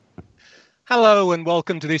Hello and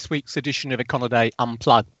welcome to this week's edition of Econoday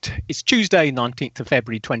Unplugged. It's Tuesday, 19th of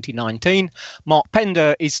February 2019. Mark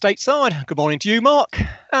Pender is stateside. Good morning to you, Mark.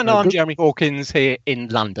 And I'm Jeremy Hawkins here in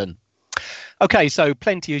London. Okay, so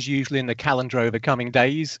plenty as usual in the calendar over coming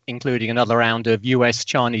days, including another round of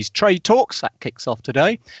US-Chinese trade talks. That kicks off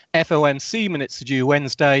today. FOMC minutes are due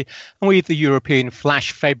Wednesday. And with the European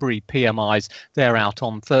flash February PMIs, they're out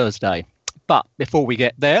on Thursday. But before we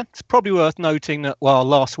get there, it's probably worth noting that while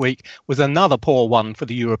last week was another poor one for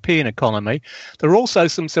the European economy, there are also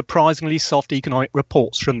some surprisingly soft economic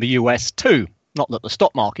reports from the US too. Not that the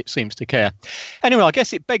stock market seems to care. Anyway, I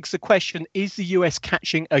guess it begs the question, is the US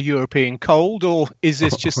catching a European cold, or is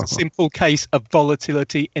this just a simple case of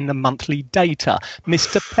volatility in the monthly data?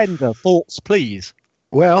 Mr. Pender, thoughts, please.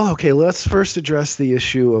 Well, okay, let's first address the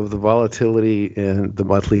issue of the volatility in the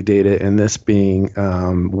monthly data, and this being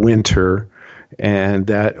winter. And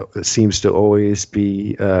that seems to always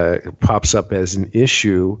be pops up as an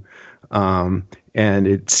issue, and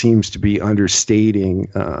it seems to be understating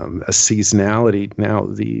a seasonality. Now,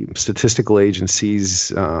 the statistical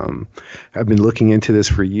agencies have been looking into this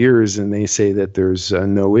for years, and they say that there's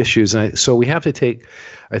no issues. So we have to take,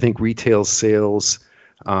 I think, retail sales.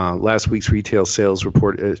 Last week's retail sales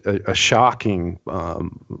report a shocking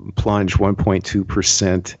plunge,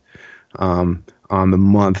 1.2%. On the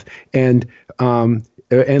month, and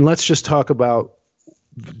let's just talk about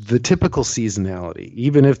the typical seasonality.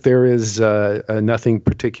 Even if there is nothing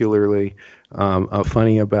particularly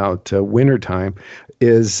funny about wintertime,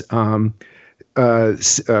 is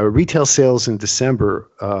retail sales in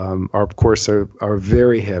December are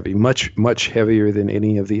very heavy, much heavier than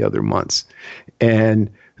any of the other months,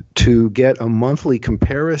 and to get a monthly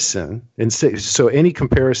comparison, and so any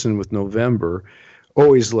comparison with November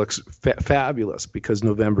always looks fabulous because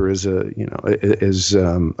November is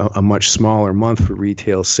a much smaller month for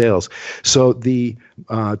retail sales. So to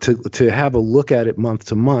have a look at it month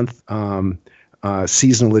to month,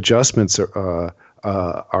 seasonal adjustments are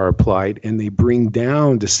applied, and they bring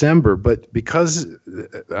down December. But because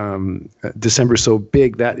December is so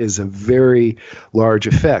big, that is a very large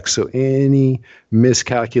effect. So any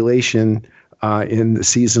miscalculation in the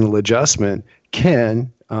seasonal adjustment can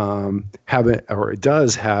it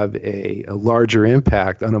does have a larger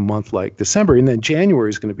impact on a month like December. And then January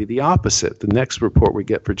is going to be the opposite. The next report we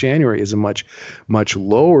get for January is a much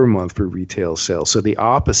lower month for retail sales. So the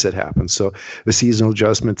opposite happens. So the seasonal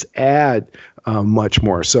adjustments add much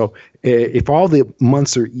more. So if all the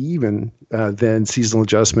months are even, then seasonal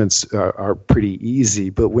adjustments are pretty easy.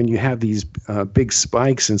 But when you have these big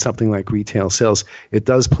spikes in something like retail sales, it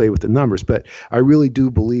does play with the numbers. But I really do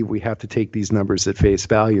believe we have to take these numbers at face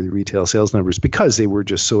value, the retail sales numbers, because they were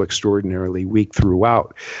just so extraordinarily weak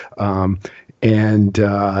throughout. So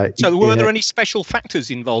were there any special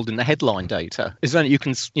factors involved in the headline data? Is there any you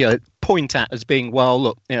can point at as being, well,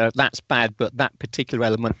 look, that's bad, but that particular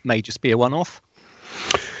element may just be a one-off?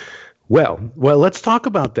 Well, let's talk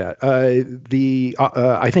about that.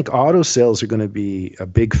 I think auto sales are going to be a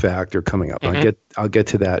big factor coming up. Mm-hmm. I'll get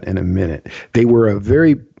to that in a minute. They were a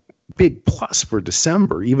very big plus for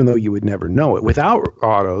December, even though you would never know it. Without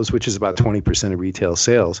autos, which is about 20% of retail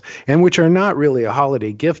sales, and which are not really a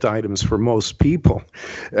holiday gift items for most people.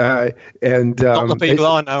 Not the people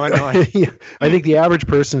I know, anyway. Yeah, I think the average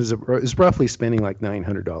person is roughly spending like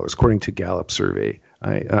 $900, according to Gallup survey.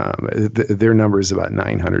 Their number is about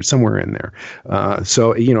 900, somewhere in there.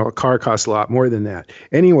 So a car costs a lot more than that.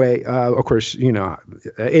 Anyway, of course,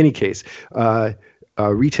 any case,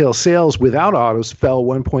 retail sales without autos fell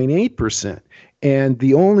 1.8%. And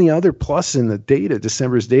the only other plus in the data,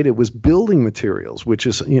 December's data, was building materials, which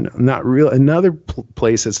is not real. Another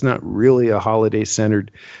place that's not really a holiday-centered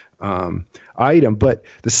item. But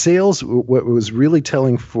the sales, what was really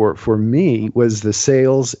telling for me was the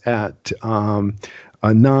sales at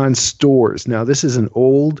non-stores. Now, this is an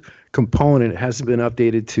old component. It hasn't been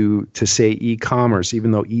updated to say e-commerce, even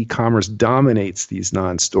though e-commerce dominates these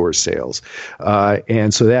non-store sales.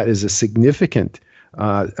 And so that is a significant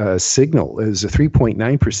signal. It was a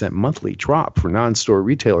 3.9% monthly drop for non-store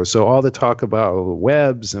retailers. So all the talk about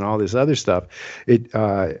webs and all this other stuff,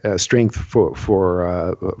 strength for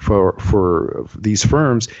these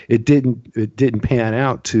firms, it didn't pan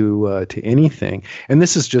out to anything. And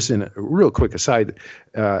this is just in a real quick aside,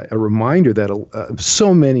 a reminder that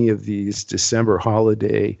so many of these December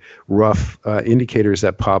holiday rough indicators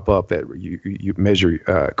that pop up that you measure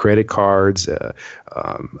credit cards,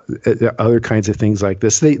 other kinds of things things like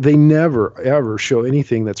this. They never ever show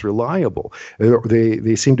anything that's reliable.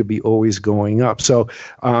 They seem to be always going up. So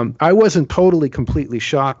I wasn't totally completely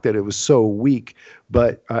shocked that it was so weak,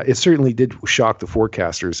 but it certainly did shock the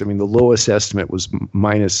forecasters. I mean, the lowest estimate was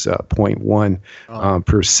minus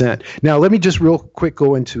 0.1%. Now, let me just real quick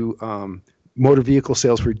go into motor vehicle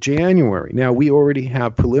sales for January. Now, we already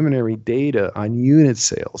have preliminary data on unit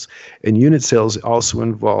sales, and unit sales also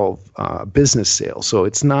involve business sales. So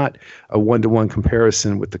it's not a one-to-one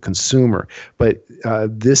comparison with the consumer, but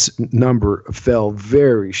this number fell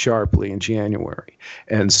very sharply in January.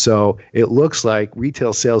 And so it looks like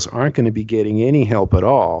retail sales aren't going to be getting any help at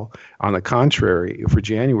all. On the contrary, for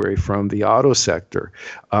January from the auto sector.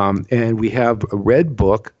 And we have a Red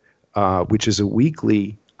Book, which is a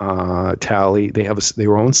weekly tally. They have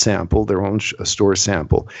their own sample, their own store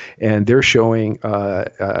sample, and they're showing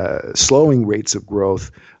slowing rates of growth,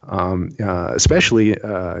 especially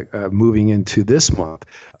moving into this month.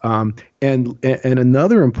 And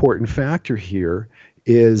another important factor here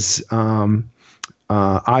is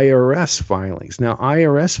IRS filings. Now,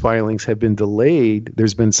 IRS filings have been delayed.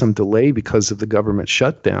 There's been some delay because of the government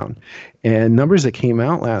shutdown. And numbers that came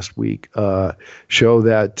out last week show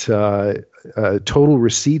that total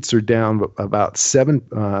receipts are down about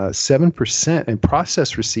 7%, and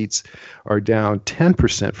processed receipts are down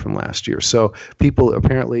 10% from last year. So people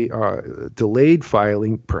apparently are delayed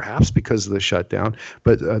filing, perhaps because of the shutdown,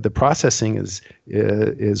 but the processing is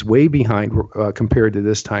way behind compared to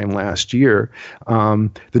this time last year.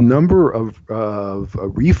 The number of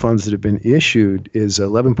refunds that have been issued is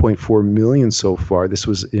 11.4 million so far. This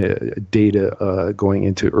was data going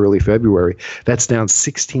into early February. That's down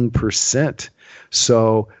 16%.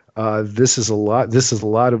 So this is a lot. This is a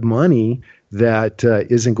lot of money that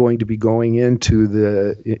isn't going to be going into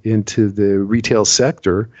the retail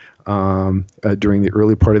sector during the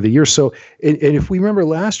early part of the year. So, and if we remember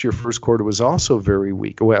last year, first quarter was also very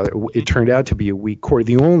weak. Well, it turned out to be a weak quarter,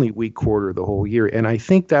 the only weak quarter of the whole year. And I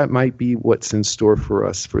think that might be what's in store for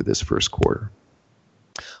us for this first quarter.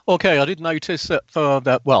 Okay, I did notice that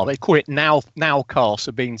they call it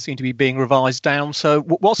nowcasts seem to be being revised down. So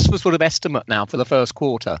what's the sort of estimate now for the first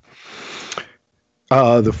quarter?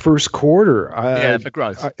 The first quarter, for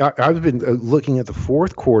growth. I've been looking at the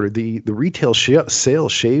fourth quarter. The retail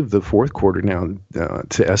sales shaved the fourth quarter now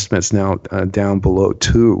to estimates now down below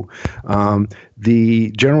 2.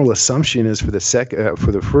 The general assumption is for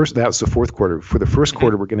the first, that was the fourth quarter. For the first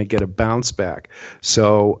quarter, we're going to get a bounce back.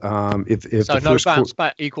 So if so the no bounce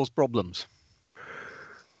back equals problems.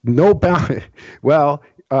 No bounce. Well.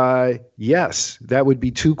 Yes, that would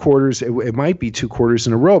be 2 quarters. It might be 2 quarters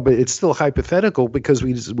in a row, but it's still hypothetical because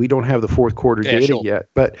we don't have the fourth quarter data yet.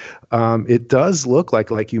 But it does look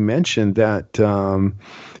like you mentioned that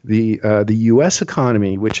the U.S.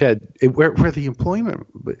 economy, which had where the employment,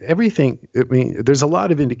 everything. I mean, there's a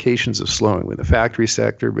lot of indications of slowing with the factory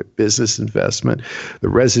sector, but business investment, the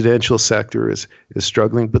residential sector is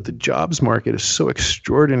struggling, but the jobs market is so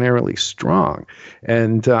extraordinarily strong,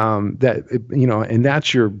 and and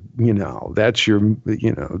that's your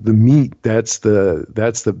the meat, that's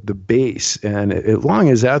the base, and as long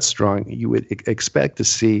as that's strong, you would expect to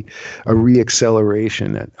see a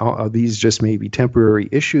reacceleration. That these just may be temporary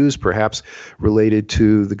issues, perhaps related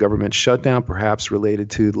to the government shutdown, perhaps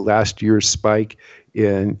related to last year's spike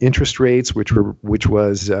in interest rates, which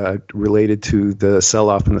was related to the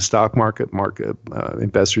sell-off in the stock market.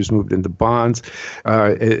 Investors moved into bonds,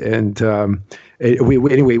 that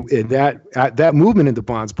movement into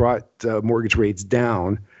bonds brought mortgage rates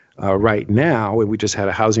down right now. And we just had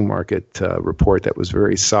a housing market report that was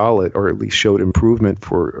very solid, or at least showed improvement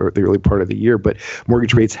for the early part of the year. But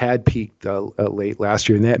mortgage rates had peaked late last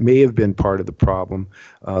year, and that may have been part of the problem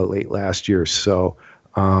late last year. So.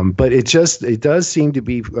 But it does seem to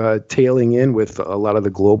be tailing in with a lot of the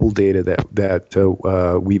global data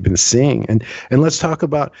that we've been seeing. And let's talk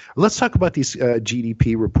about these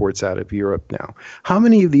GDP reports out of Europe now. How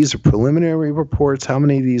many of these are preliminary reports? How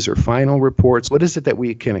many of these are final reports? What is it that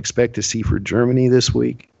we can expect to see for Germany this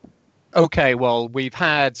week? Okay, well, we've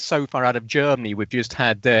had so far out of Germany, we've just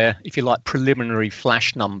had their, if you like, preliminary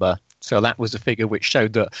flash number. So that was a figure which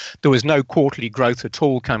showed that there was no quarterly growth at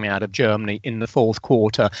all coming out of Germany in the fourth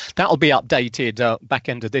quarter. That'll be updated back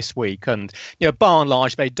end of this week. And, by and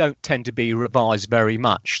large, they don't tend to be revised very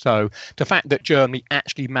much. So the fact that Germany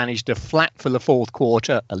actually managed a flat for the fourth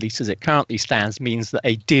quarter, at least as it currently stands, means that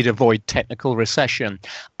they did avoid technical recession.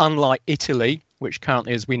 Unlike Italy, which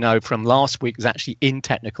currently, as we know from last week, is actually in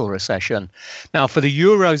technical recession. Now, for the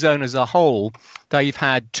Eurozone as a whole, they've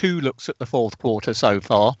had 2 looks at the fourth quarter so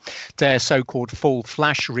far. Their so-called full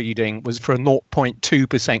flash reading was for a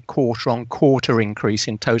 0.2% quarter-on-quarter increase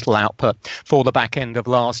in total output for the back end of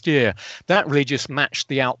last year. That really just matched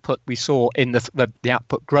the output we saw in the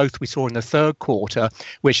output growth we saw in the third quarter,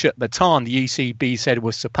 which at the time the ECB said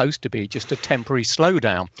was supposed to be just a temporary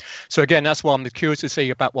slowdown. So again, that's why I'm curious to see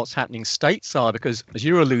about what's happening stateside, because as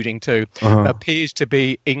you're alluding to, there appears to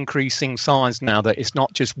be increasing signs now that it's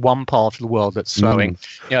not just one part of the world that's slowing.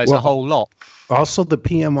 It's a whole lot. Also, the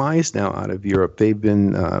PMIs now out of Europe, they've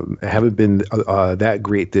been haven't been that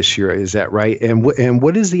great this year. Is that right? And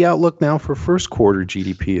what is the outlook now for first quarter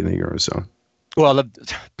GDP in the Eurozone? Well, the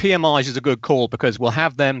PMIs is a good call because we'll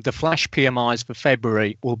have them. The flash PMIs for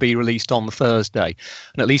February will be released on Thursday.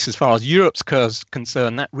 And at least as far as Europe's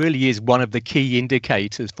concerned, that really is one of the key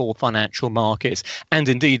indicators for financial markets and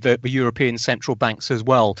indeed the European central banks as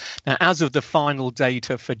well. Now, as of the final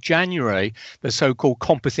data for January, the so-called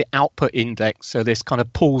composite output index, so this kind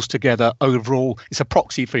of pulls together overall, it's a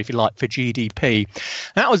proxy for, if you like, for GDP.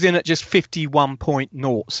 That was in at just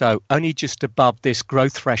 51.0, so only just above this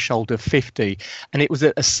growth threshold of 50. And it was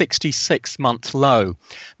at a 66-month low.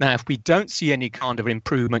 Now, if we don't see any kind of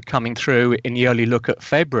improvement coming through in the early look at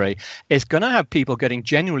February, it's going to have people getting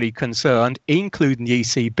genuinely concerned, including the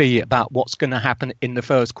ECB, about what's going to happen in the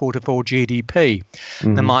first quarter for GDP.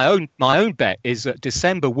 And my own bet is that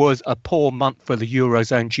December was a poor month for the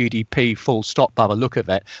Eurozone GDP, full stop, by the look of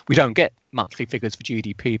it. We don't get monthly figures for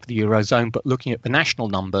GDP for the Eurozone, but looking at the national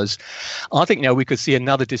numbers, I think we could see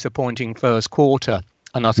another disappointing first quarter.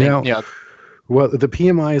 And I think, well, the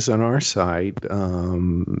PMIs on our side,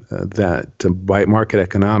 that by market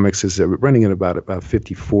economics, is running at about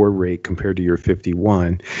 54 rate compared to your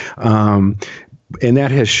 51. And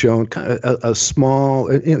that has shown kind of a small,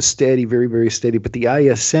 steady, very, very steady. But the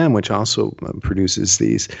ISM, which also produces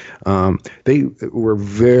these, they were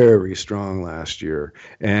very strong last year,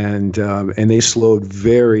 and they slowed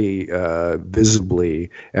very visibly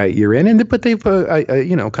at year end. But they've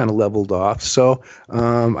kind of leveled off. So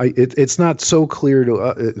it's not so clear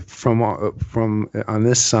to from on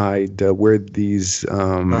this side where these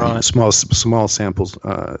small samples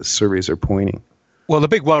surveys are pointing. Well, the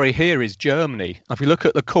big worry here is Germany. If you look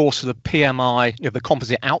at the course of the PMI, the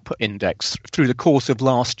composite output index, through the course of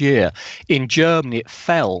last year, in Germany, it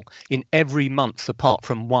fell in every month apart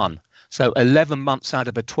from one. So 11 months out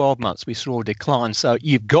of the 12 months, we saw a decline. So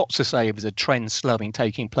you've got to say there's a trend slowing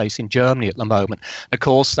taking place in Germany at the moment. Of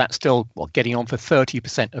course, that's still getting on for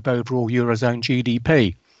 30% of overall Eurozone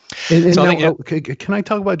GDP. And so can I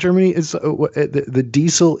talk about Germany? Is the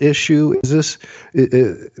diesel issue, is this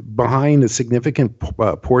behind a significant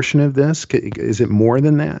portion of this? Is it more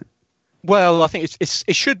than that? Well, I think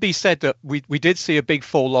it should be said that we did see a big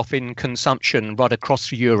fall off in consumption right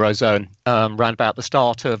across the Eurozone around about the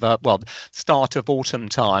start of autumn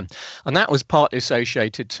time. And that was partly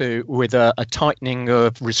associated with a tightening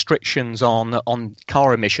of restrictions on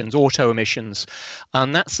car emissions, auto emissions.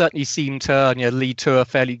 And that certainly seemed to lead to a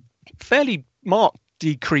fairly marked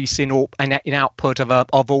decrease in output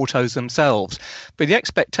of autos themselves. But the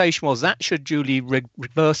expectation was that should duly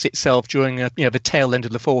reverse itself during the tail end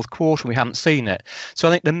of the fourth quarter. We haven't seen it. So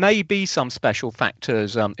I think there may be some special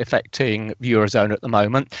factors affecting the Eurozone at the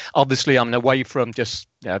moment. Obviously, I'm away from just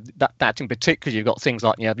that in particular. You've got things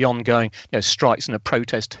like the ongoing strikes and a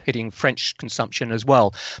protest hitting French consumption as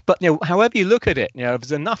well. But however you look at it,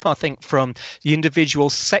 there's enough, I think, from the individual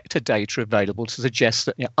sector data available to suggest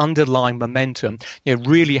that underlying momentum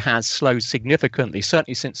really has slowed significantly,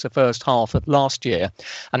 certainly since the first half of last year,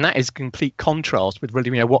 and that is complete contrast with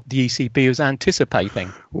really what the ECB was anticipating.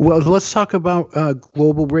 Well, let's talk about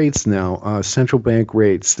global rates now. Central bank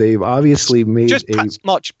rates. They've obviously made perhaps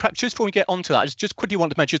just before we get onto that, I just quickly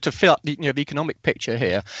want to mention, to fill up the economic picture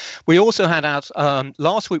here. We also had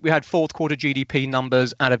last week we had fourth quarter GDP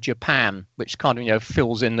numbers out of Japan, which kind of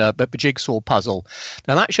fills in the jigsaw puzzle.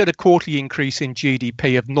 Now that showed a quarterly increase in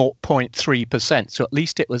GDP of 0.3%, so at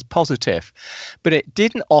least it was positive, but it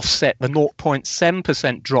didn't offset the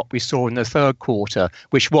 0.7% drop we saw in the third quarter,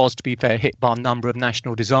 which was, to be fair, hit by a number of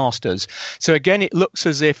national disasters. So again, it looks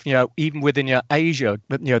as if even within Asia,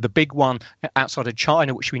 the big one outside of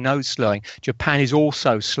China, which we know is slowing, Japan is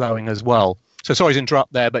also slowing as well. So sorry to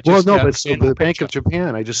interrupt there, but just, but the Bank of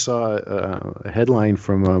Japan, I just saw a headline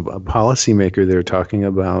from a policymaker there talking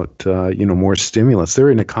about more stimulus.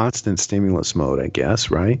 They're in a constant stimulus mode, I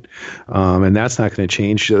guess, right? And that's not going to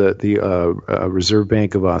change. The Reserve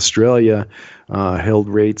Bank of Australia held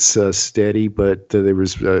rates steady, but there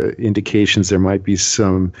was indications there might be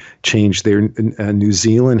some change there. New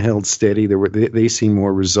Zealand held steady. They seem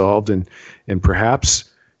more resolved and perhaps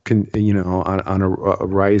on a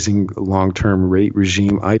rising long-term rate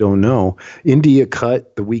regime. I don't know. India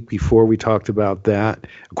cut the week before. We talked about that.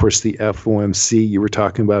 Of course, the FOMC. You were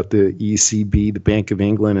talking about the ECB. The Bank of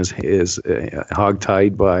England is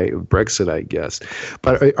hogtied by Brexit, I guess.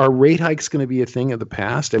 But are rate hikes going to be a thing of the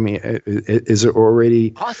past? I mean, is it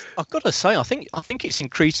already? I've got to say, I think it's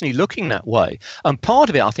increasingly looking that way. And part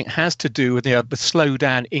of it, I think, has to do with the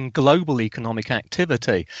slowdown in global economic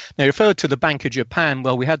activity. Now, you referred to the Bank of Japan.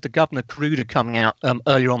 Well, we had the Governor Kuruda coming out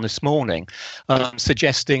earlier on this morning,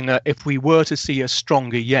 suggesting that if we were to see a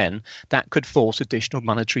stronger yen, that could force additional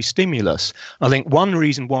monetary stimulus. I think one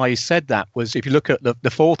reason why he said that was if you look at the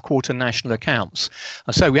fourth quarter national accounts,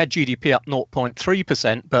 so we had GDP up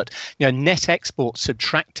 0.3%, but net exports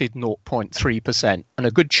subtracted 0.3%, and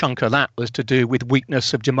a good chunk of that was to do with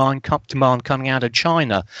weakness of demand coming out of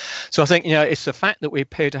China. So I think it's the fact that we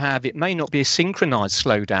appear to have, it may not be a synchronized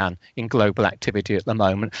slowdown in global activity at the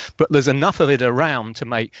moment, but there's enough of it around to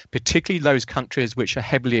make particularly those countries which are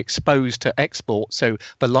heavily exposed to export, so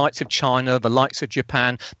the likes of China, the likes of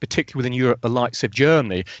Japan, particularly within Europe, the likes of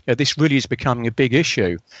Germany, this really is becoming a big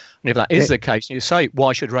issue. And if that is the case, you say,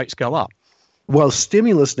 why should rates go up? Well,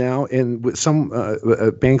 stimulus now, and with some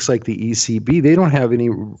banks like the ECB, they don't have any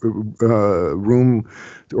room,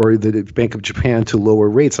 or the Bank of Japan, to lower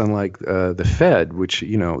rates, unlike the Fed, which,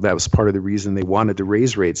 that was part of the reason they wanted to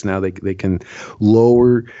raise rates. Now they can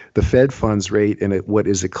lower the Fed funds rate, and what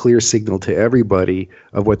is a clear signal to everybody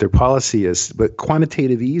of what their policy is. But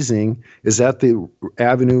quantitative easing, is that the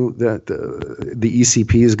avenue that the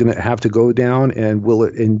ECB is going to have to go down,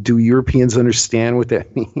 and do Europeans understand what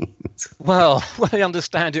that means? Well, whether they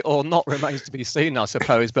understand it or not remains to be seen, I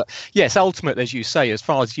suppose. But yes, ultimately, as you say, as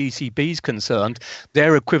far as the ECB is concerned,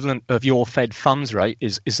 their equivalent of your Fed funds rate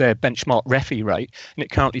is their benchmark refi rate, and it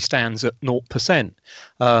currently stands at 0%.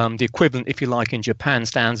 The equivalent, if you like, in Japan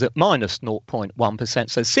stands at minus 0.1%.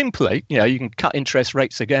 So simply, you can cut interest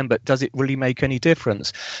rates again, but does it really make any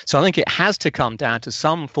difference? So I think it has to come down to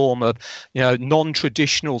some form of,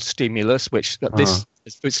 non-traditional stimulus, which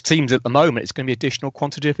it seems at the moment it's going to be additional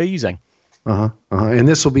quantitative easing. And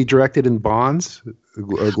this will be directed in bonds,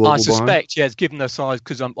 global I suspect, bonds? yes, given the size,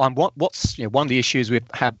 because what's one of the issues we've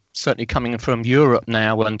had certainly coming from Europe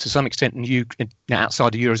now, and to some extent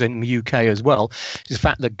outside the Eurozone in the UK as well, is the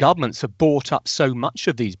fact that governments have bought up so much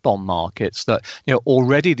of these bond markets that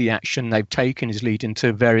already the action they've taken is leading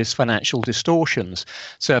to various financial distortions.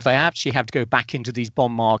 So if they actually have to go back into these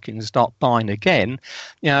bond markets and start buying again,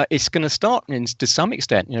 it's going to start to some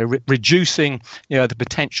extent reducing the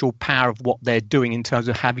potential power of what they're doing in terms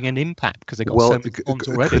of having an impact, because they've got so many bonds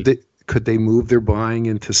already. Could they move their buying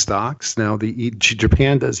into stocks? Now,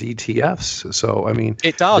 Japan does ETFs, so I mean,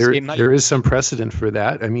 it does. There is some precedent for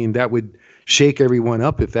that. I mean, that would shake everyone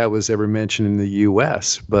up if that was ever mentioned in the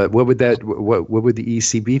U.S. But what would the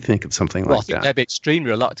ECB think of something like that? Well, I think they'd be extremely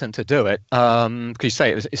reluctant to do it. Because you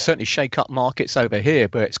say it certainly shake up markets over here,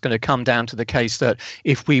 but it's going to come down to the case that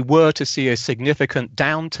if we were to see a significant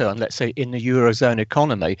downturn, let's say in the Eurozone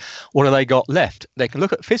economy, what have they got left? They can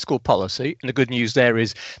look at fiscal policy, and the good news there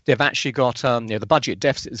is they've actually got the budget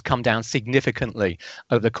deficit has come down significantly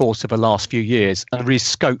over the course of the last few years, and there is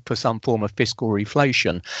scope for some form of fiscal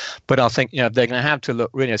reflation. But I think they're going to have to look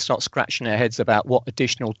really start scratching their heads about what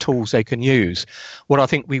additional tools they can use. What I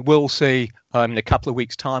think we will see in a couple of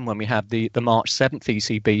weeks' time when we have the March 7th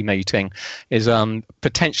ECB meeting is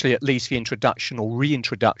potentially at least the introduction or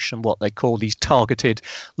reintroduction, what they call these targeted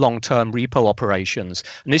long-term repo operations.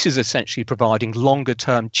 And this is essentially providing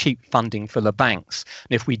longer-term cheap funding for the banks.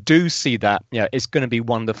 And if we do see that, it's going to be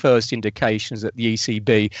one of the first indications that the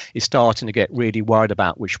ECB is starting to get really worried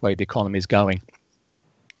about which way the economy is going.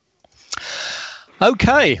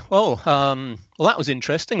 Okay, well, that was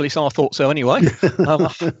interesting. At least I thought so anyway.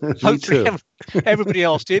 Hopefully everybody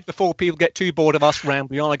else did. Before people get too bored of us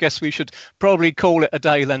rambling on, I guess we should probably call it a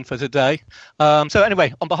day then for today. So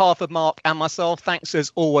anyway, on behalf of Mark and myself, thanks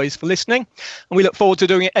as always for listening. And we look forward to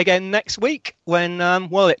doing it again next week when,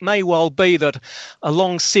 it may well be that a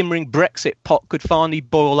long simmering Brexit pot could finally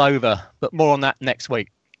boil over. But more on that next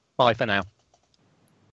week. Bye for now.